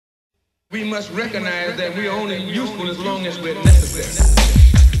We must recognize that we are only useful as long as we're necessary.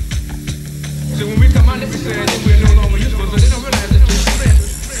 So when we come unnecessary, then we're no longer useful. So they don't realize that your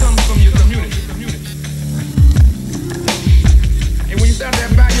strength comes from your community. And when you stand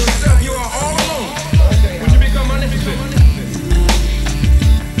there by yourself, you are all alone. When you become unnecessary.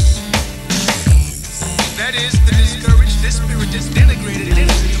 That is the discouraged, this spirit, this denigrated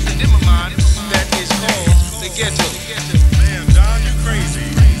innocence of the demon that is called the ghetto. Man, Don, you crazy.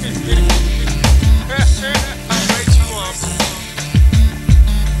 I'll rate you up.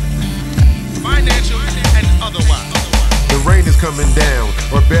 Financial and otherwise. The rain is coming down,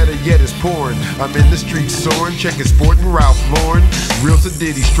 or better yet, it's pouring. I'm in the streets soaring, checking Sporting Ralph Lauren. Real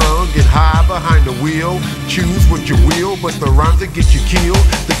sedity strong and high behind the wheel. Choose what you will, but the rhymes that get you killed.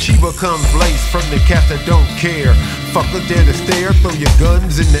 The Chiba comes laced from the cats that don't care. Fuckers dare to stare, throw your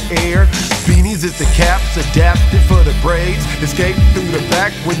guns in the air. Beanies is the caps, adapted for the braids. Escape through the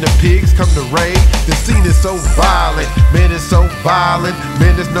back when the pigs come to raid. The scene is so violent, man, it's so violent.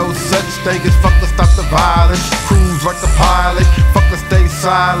 Man, there's no such thing as fucker stop the violence. Cruise like the pilot, fucker stay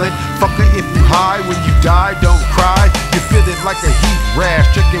silent. Fucker if you high, when you die, don't cry. You feel it like a heat rash,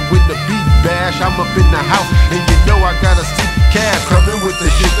 checking when the beat bash. I'm up in the house, and you know I gotta see cash. Coming with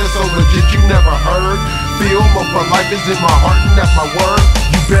the shit that's so legit you never heard. Feel more for life is in my heart, and that's my word.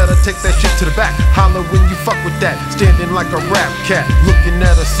 You better take that shit to the back. Holler when you fuck with that. Standing like a rap cat, looking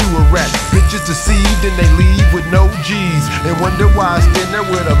at a sewer rat. Bitches deceived and they leave with no G's, and wonder why I stand there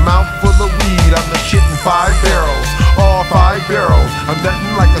with a mouth full of weed. I'm the shit in 5 barrels, all 5 barrels. I'm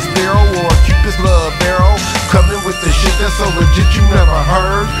nothing like a sparrow or a Cupid's love arrow. Coming with the shit that's so legit you never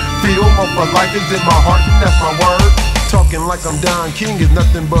heard. Feel more for life is in my heart, and that's my word. Talking like I'm Don King is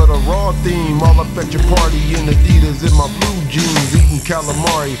nothing but a raw theme. All up at your party in Adidas in my blue jeans, eating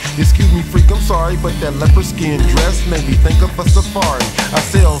calamari. Excuse me, freak, I'm sorry, but that leopard skin dress made me think of a safari. I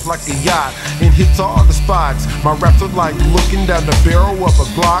sails like a yacht and hits all the spots. My raps are like looking down the barrel of a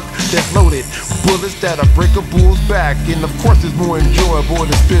Glock that's loaded. Bullets that'll break a bull's back, and of course it's more enjoyable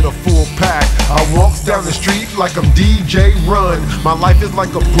to spit a full pack. I walks down the street like I'm DJ Run. My life is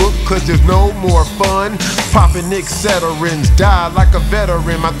like a book, cause there's no more fun. Popping Veterans die like a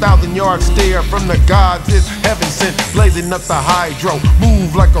veteran. My 1,000-yard stare from the gods is heaven sent. Blazing up the hydro,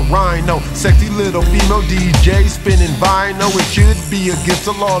 move like a rhino. Sexy little female DJ spinning vinyl. It should be against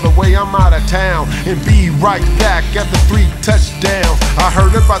the law the way I'm out of town, and be right back after 3 touchdowns. I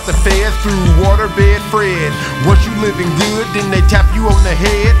heard about the feds through Waterbed Fred. Once you living good, then they tap you on the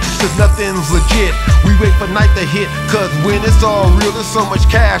head, cause nothing's legit. We wait for night to hit, cause when it's all real, there's so much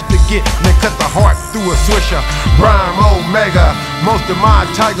cash to get. Then cut the heart through a swisher. Rhyme Omega. Most of my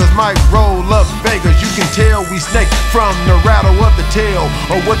tigers might roll up Vegas. You can tell we snake from the rattle of the tail,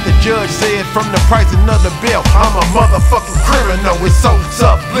 or what the judge said from the pricing of the bill. I'm a motherfucking criminal, it's so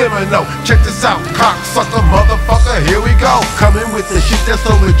subliminal. Check this out, cocksucker, motherfucker, here we go. Coming with the shit that's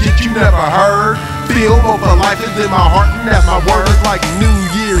so legit you never heard. Feel more for life is in my heart, and that's my word. It's like New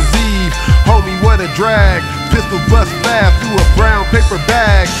Year's Eve, homie, what a drag. Pistol bust fast through a brown paper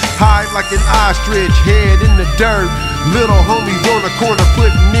bag. Hide like an ostrich, head in the dirt. Little homies on the corner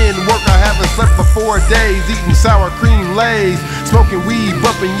putting in work. I haven't slept for 4 days, eating sour cream lays, smoking weed,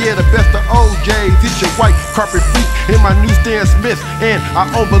 bumping, yeah, the best of OJs. Hit your white carpet freak in my new Stan Smith, and I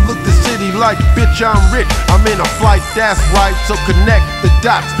overlook the city like, bitch, I'm rich. I'm in a flight, that's right, so connect the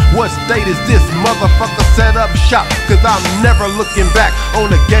dots. What state is this? Motherfucker, set up shop, cause I'm never looking back on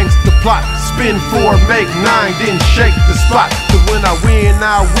a gangster plot. Spin 4, make 9, then shake the spot. Cause when I win,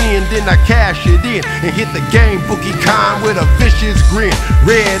 then I cash it in and hit the game bookie con with a vicious grin.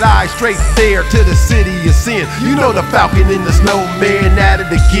 Red eye straight there to the city of sin. You know the Falcon and the Snowman at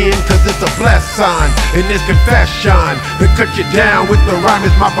it again, cause it's a blessed sign and it's confession. To cut you down with the rhyme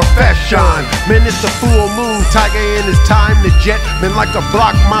is my profession. Man, it's the full moon, tiger, and it's time to jet. Man, like a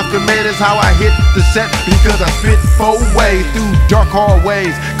block monster, man, is how I hit the set. Because I spit 4 ways through dark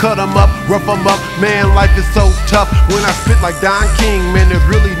hallways. Cut 'em up, rough 'em up, man, life is so tough. When I spit like Don King, man, there's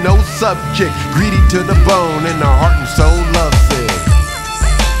really no subject. Greedy to the bone, and the heart and soul love said.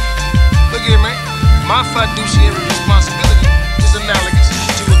 Look here, man. My fiduciary responsibility is analogous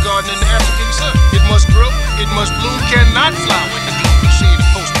to a garden in the African sun. It must grow, it must bloom, cannot flower in the gloom. You shade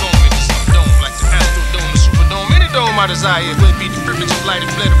postpone into some dome, like the Astrodome, the Superdome. Any dome I desire, it will be the privilege of light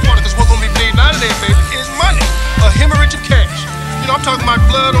and blood and water. Cause what's gonna be paid out of there, baby, is money. A hemorrhage of cash. You know, I'm talking about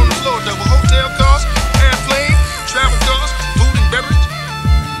blood on the floor, double hotel costs.